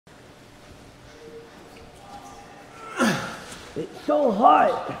It's so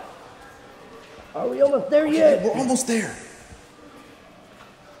hot. Are we almost there yet? We're almost there.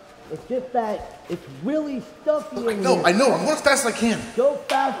 It's just that it's really stuffy in here. I know. I'm going as fast as I can. Go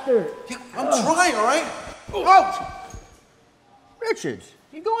faster. Yeah, I'm trying, all right? Oh! Richards,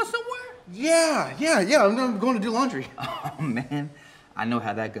 you going somewhere? Yeah. I'm going to do laundry. Oh, man. I know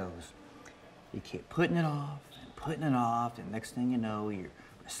how that goes. You keep putting it off and putting it off, and next thing you know, you're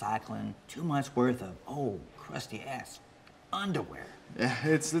recycling 2 months worth of old, crusty ass underwear. Yeah,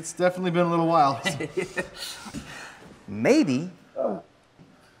 it's definitely been a little while. Maybe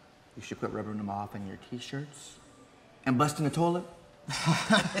you should quit rubbing them off in your t-shirts and busting the toilet.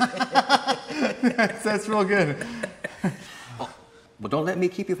 That's real good. Well, don't let me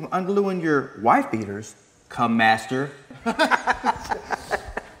keep you from ungluing your wife beaters, cum master.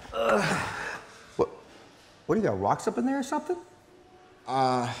 What do you got, rocks up in there or something?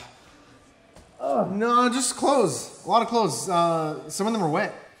 No, just clothes. A lot of clothes. Some of them are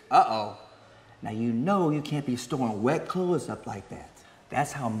wet. Uh-oh. Now you know you can't be storing wet clothes up like that.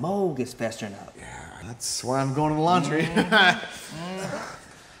 That's how mold gets festering up. Yeah, that's why I'm going to the laundry.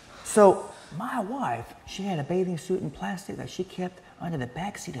 So, my wife, she had a bathing suit in plastic that she kept under the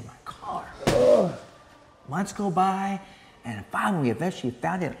back seat of my car. Months go by, and finally, we eventually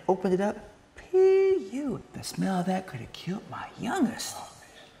found it and opened it up. P.U. The smell of that could have killed my youngest.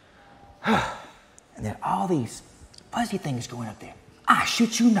 And then all these fuzzy things going up there. I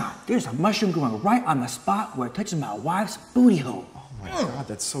shit you not. There's a mushroom growing right on the spot where it touches my wife's booty hole. Oh my God,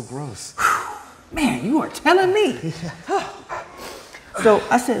 that's so gross. Man, you are telling me. So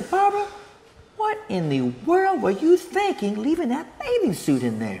I said, Barbara, what in the world were you thinking leaving that bathing suit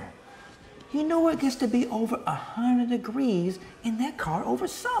in there? You know it gets to be over 100 degrees in that car over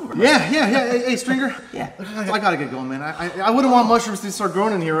summer. Yeah. Hey, Stringer. Yeah. I gotta get going, man. I wouldn't want mushrooms to start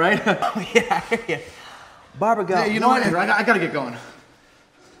growing in here, right? Oh, yeah, I hear you. Barbara got you know what? I gotta get going.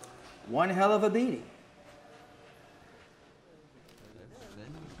 One hell of a beating.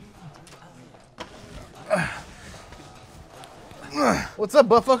 What's up,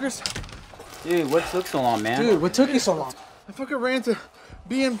 buttfuckers? Dude, what took so long, man? Dude, what took you so long? I fucking ran to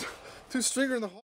BM2 Stringer in the hall.